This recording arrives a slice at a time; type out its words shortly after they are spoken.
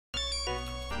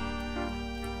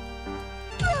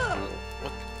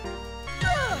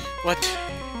What?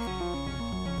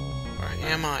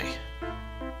 Where am I?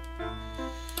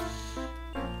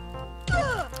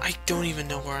 I don't even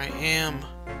know where I am.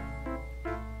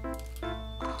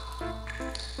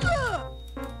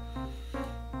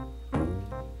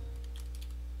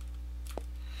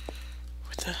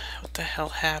 What the hell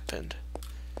happened?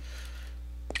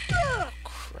 Oh,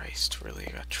 Christ, really?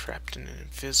 I got trapped in an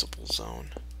invisible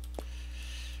zone.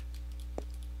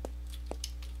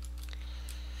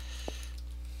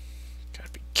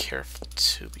 Gotta be careful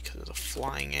too because of the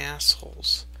flying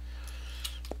assholes.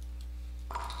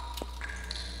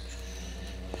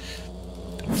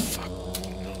 Fuck.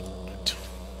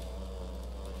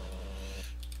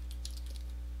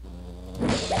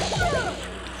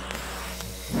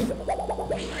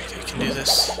 Right, I can do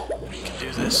this. I can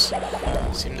do this.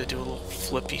 Seem to do a little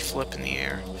flippy flip in the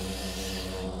air.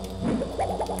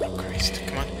 Oh Christ.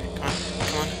 Come on, come on,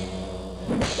 come on.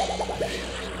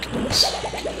 You can do this. You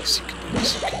can do this. You can do this.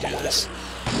 You can do this.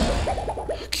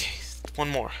 Okay, one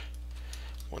more.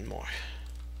 One more.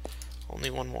 Only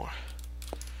one more.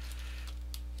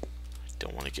 I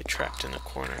don't want to get trapped in a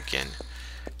corner again,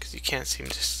 because you can't seem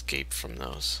to escape from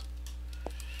those.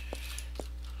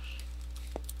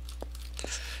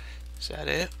 Is that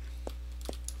it?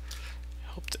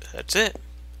 I hope that's it.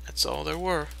 That's all there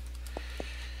were.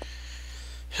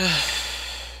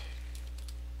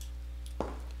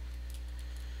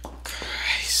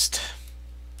 Christ.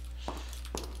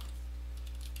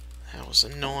 That was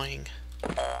annoying.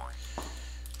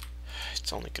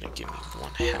 It's only gonna give me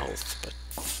 1 health, but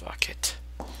fuck it.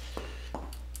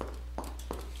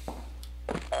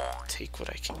 Take what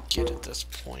I can get at this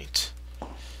point.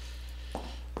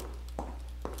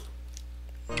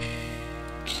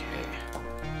 Okay.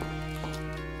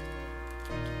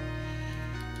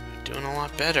 Doing a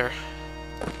lot better.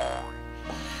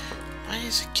 Why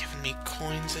is it giving me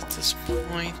coins at this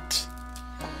point?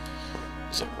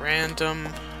 Is it random?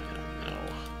 I don't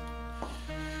know.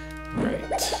 Right.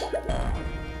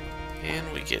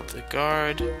 And we get the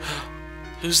guard.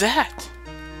 Who's that?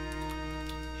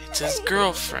 It's his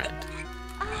girlfriend.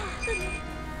 Oh, there you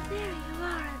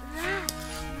are at last,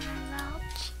 my love.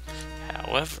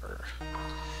 However,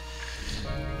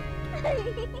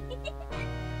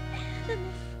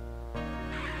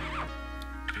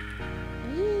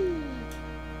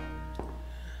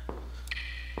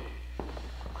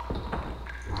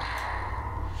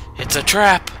 it's a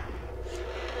trap.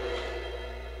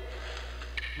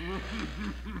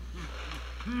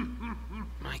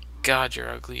 My God, you're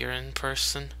uglier in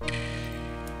person.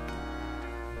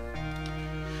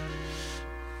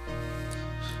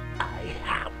 I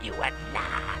have you at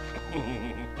last.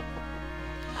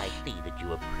 I see that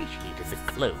you appreciated the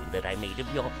clone that I made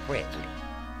of your friend.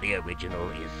 The original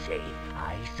is safe.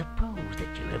 I suppose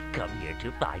that you have come here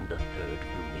to find the third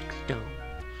runic stone.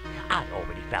 I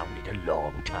already found it a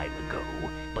long time ago,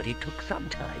 but it took some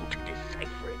time to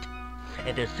decipher it.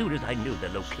 And as soon as I knew the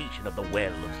location of the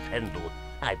Well of Sendel,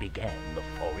 I began the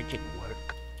foraging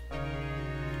work.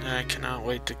 I cannot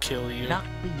wait to kill you. Not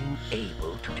being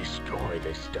able to destroy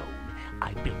the stone,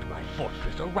 I built my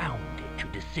fortress around it to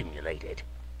dissimulate it.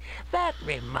 That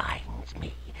reminds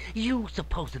me, you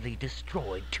supposedly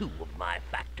destroyed 2 of my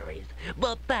factories,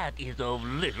 but that is of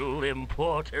little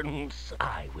importance.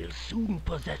 I will soon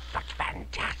possess such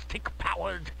fantastic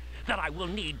powers that I will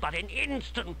need but an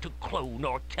instant to clone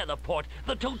or teleport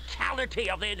the totality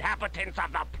of the inhabitants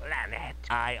of the planet.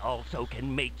 I also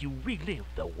can make you relive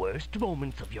the worst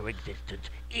moments of your existence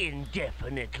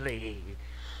indefinitely.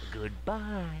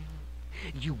 Goodbye.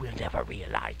 You will never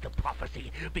realize the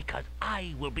prophecy, because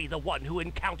I will be the one who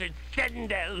encountered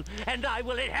Sendel, and I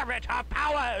will inherit her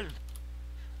powers!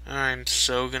 I'm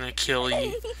so gonna kill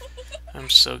you. I'm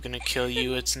so gonna kill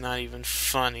you, it's not even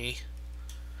funny.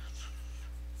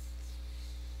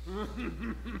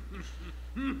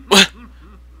 What?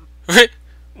 What?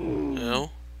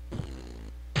 No.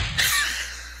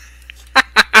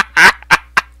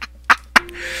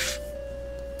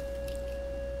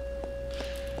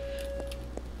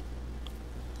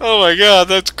 Oh my God,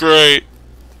 that's great.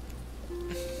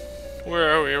 Where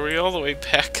are we? Are we all the way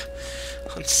back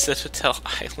on Citadel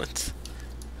Island?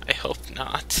 I hope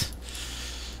not.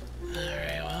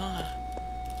 Alright, well...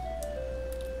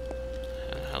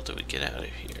 how the hell do we get out of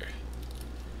here?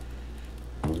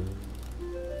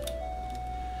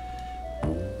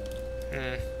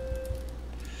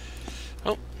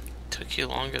 Oh, took you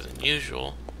longer than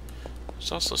usual.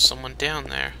 There's also someone down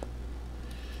there.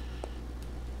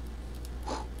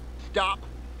 Stop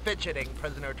fidgeting,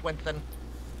 Prisoner Twinson.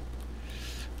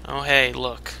 Oh hey,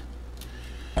 look.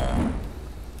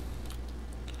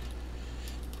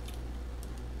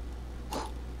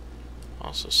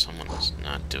 Also, someone is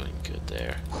not doing good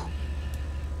there.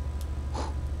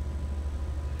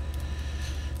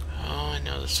 Oh, I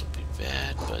know this will be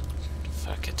bad, but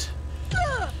fuck it.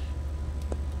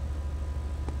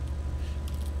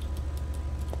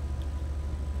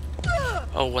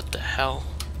 Oh, what the hell?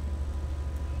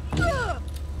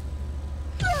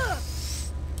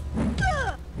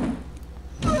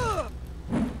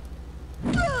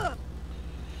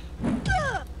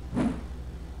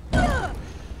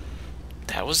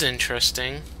 That was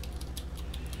interesting.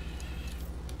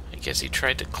 I guess he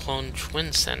tried to clone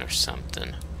Twinsen or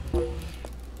something.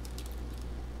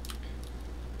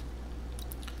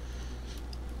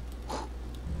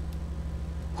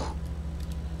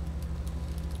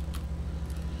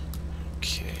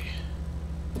 Okay.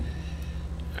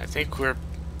 I think we're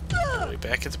all the way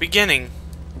back at the beginning.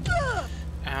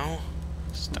 Ow.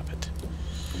 Stop it. Oh,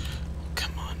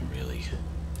 come on, really?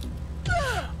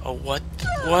 Oh, what?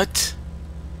 What?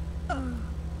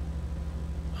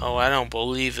 Oh, I don't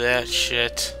believe that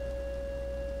shit.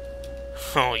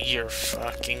 Oh, you're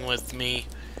fucking with me.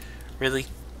 Really?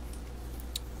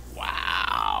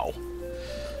 Wow.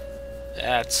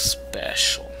 That's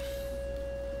special.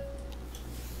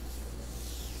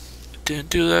 Didn't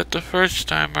do that the first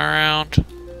time around.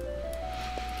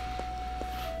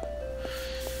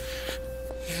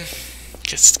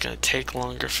 Guess it's gonna take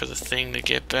longer for the thing to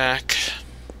get back.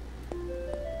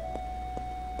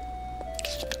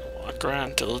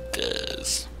 Around till it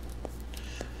does.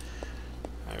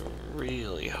 I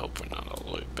really hope we're not all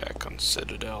the way back on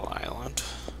Citadel Island.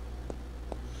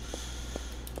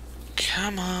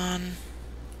 Come on.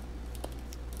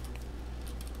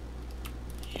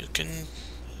 You can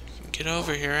get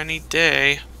over here any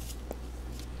day.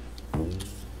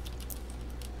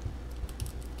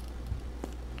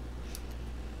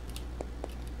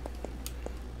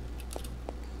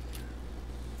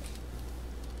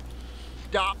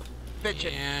 Stop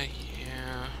fidgeting.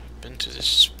 Yeah. Been to this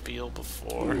spiel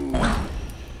before. Alright.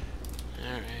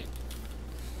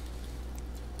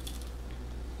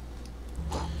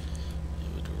 It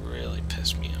would really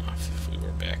piss me off if we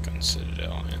were back on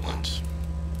Citadel Island.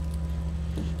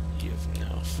 You have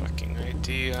no fucking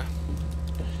idea.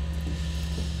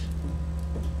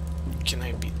 Can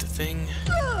I beat the thing?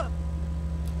 No,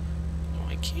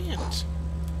 I can't.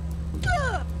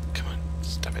 Come on,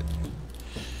 stop it.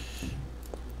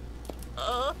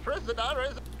 Prisoner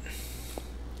is...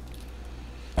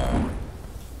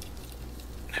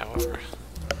 However,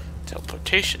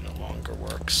 teleportation no longer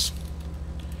works.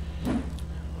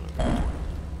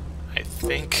 I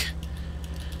think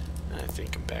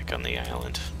I'm back on the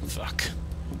island. Fuck.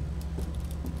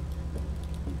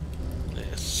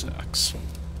 This sucks.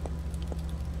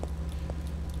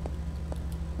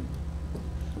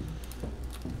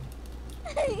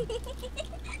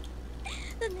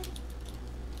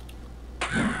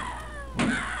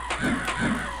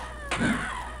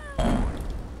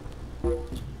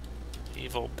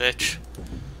 Evil bitch.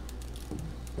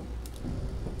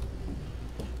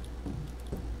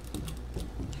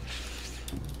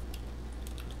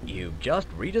 You've just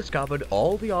rediscovered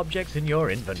all the objects in your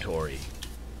inventory.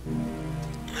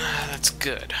 That's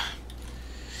good.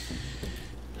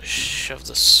 Shove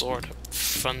the sword up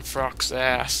Funfrocks'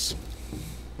 ass.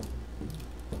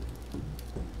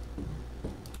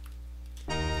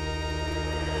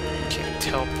 Can't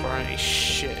teleport any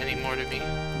shit anymore to me.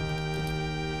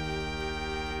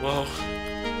 Whoa.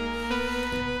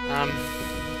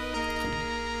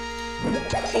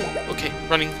 Oh, okay.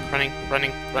 Running.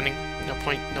 No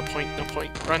point.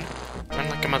 Run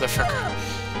like a motherfucker.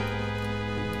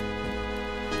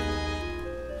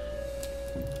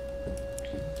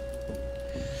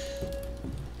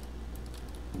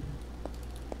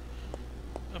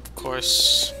 Of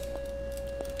course.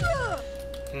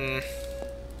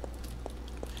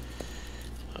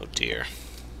 Oh dear.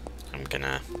 I'm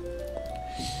gonna...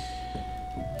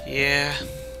 Yeah.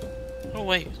 Oh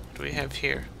wait, what do we have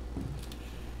here?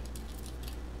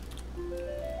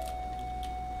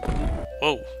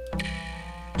 Whoa.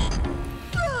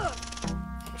 Oh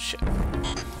shit. Come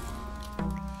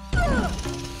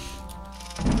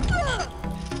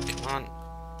on.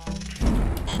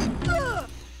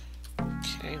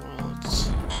 Okay, well,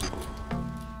 let's...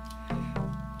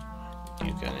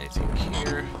 You got anything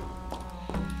here?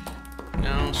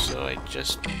 No, so I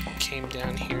just came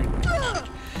down here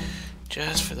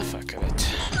just for the fuck of it.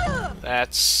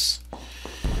 That's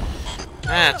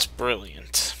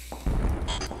brilliant.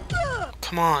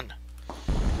 Come on.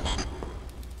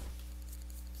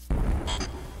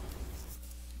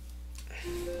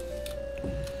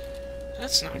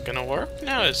 That's not gonna work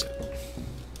now, is it?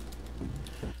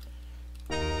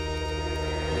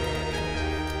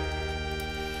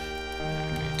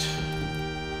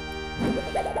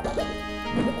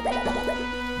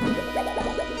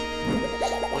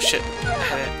 shit. I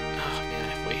had it. Oh man,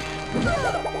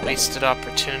 I wasted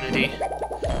opportunity.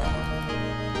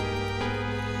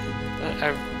 But I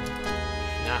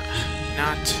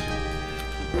not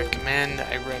recommend.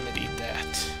 I remedied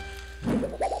that.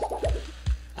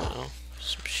 Uh-oh,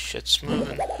 some shit's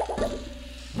moving.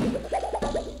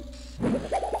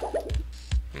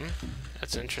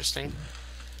 That's interesting.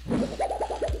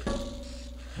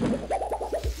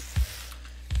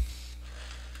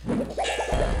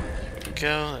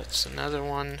 Go, that's another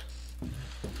one.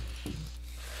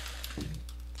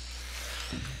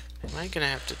 Am I gonna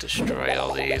have to destroy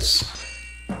all these?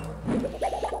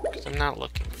 Because I'm not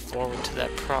looking forward to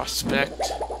that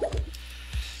prospect.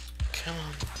 Come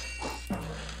on.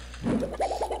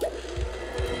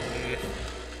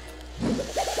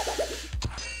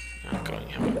 Not going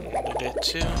how I wanted it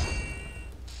to.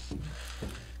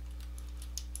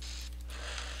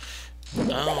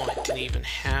 Oh, I didn't even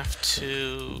have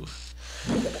to.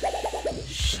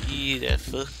 Shit, I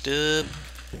fucked up.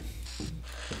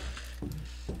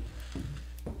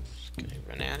 Just gonna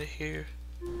run out of here.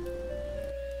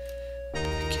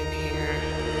 Back in here.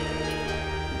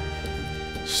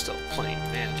 Still playing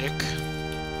magic.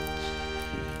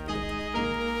 I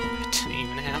didn't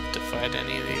even have to fight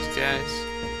any of these guys.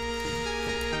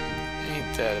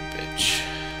 Ain't that a bitch?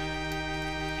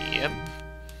 Yep.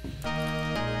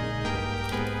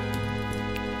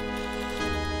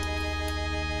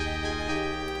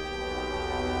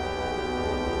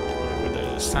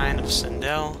 Sign of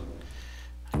Sindel.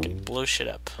 I can blow shit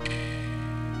up. Oh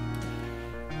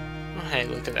hey,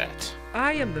 look at that.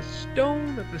 I am the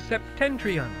stone of the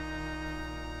Septentrion.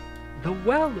 The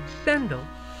well of Sendel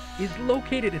is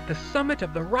located at the summit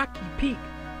of the rocky peak.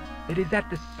 It is at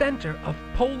the center of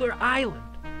Polar Island.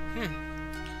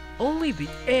 Only the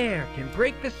air can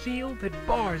break the seal that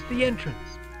bars the entrance.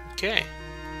 Okay.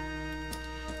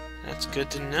 That's good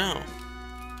to know.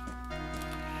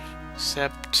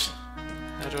 Except,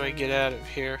 how do I get out of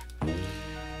here?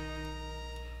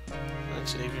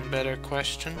 That's an even better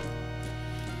question.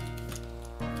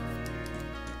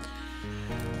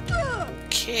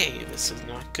 Okay, this is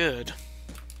not good.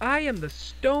 I am the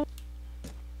stone.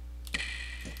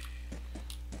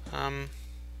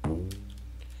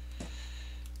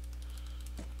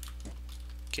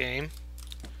 Game.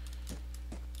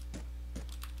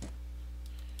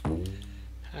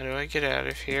 How do I get out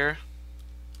of here?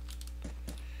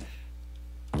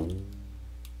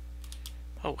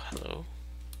 Oh, hello.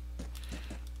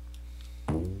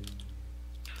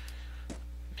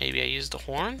 Maybe I use the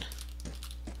horn?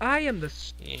 I am the...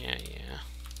 Yeah.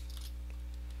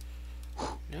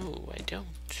 No, I don't.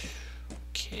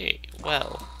 Okay,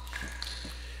 well.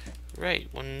 Right,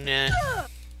 when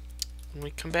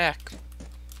we come back,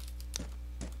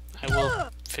 I will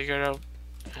figure out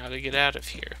how to get out of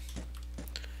here.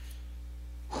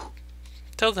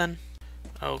 Till then.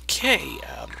 Okay,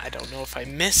 I don't know if I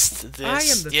missed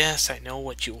this. Yes, I know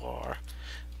what you are.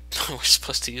 We're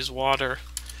supposed to use water.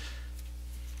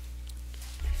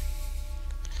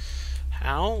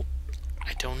 How?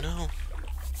 I don't know.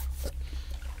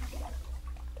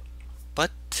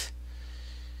 But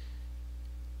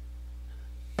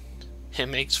it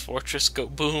makes Fortress go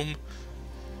boom.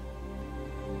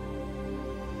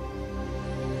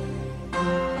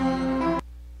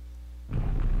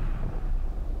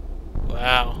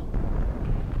 Wow.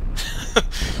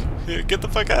 Get the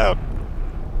fuck out.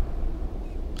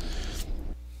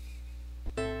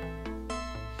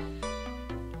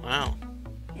 Wow.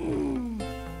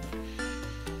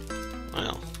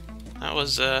 Well, that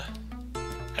was,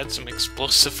 had some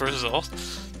explosive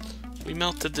results. We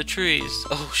melted the trees.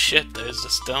 Oh shit, there's the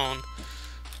stone.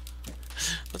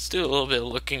 Let's do a little bit of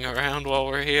looking around while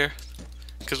we're here,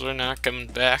 because we're not coming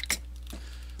back.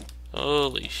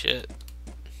 Holy shit.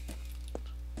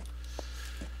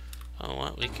 Oh,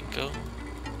 what? We can go.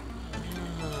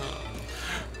 Oh.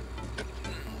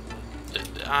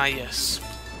 Yes.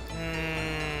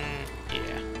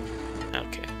 Yeah.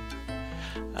 Okay.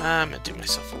 I'm gonna do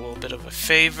myself a little bit of a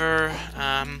favor.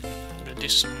 I'm gonna do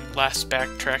some last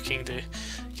backtracking to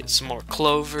get some more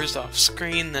clovers off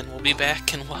screen, then we'll be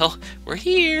back, and well, we're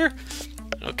here!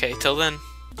 Okay, till then.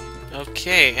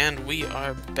 Okay, and we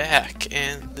are back,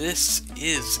 and this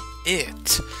is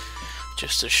it.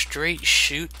 Just a straight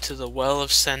shoot to the Well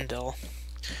of Sendel.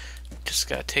 Just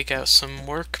gotta take out some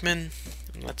workmen,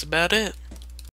 and that's about it.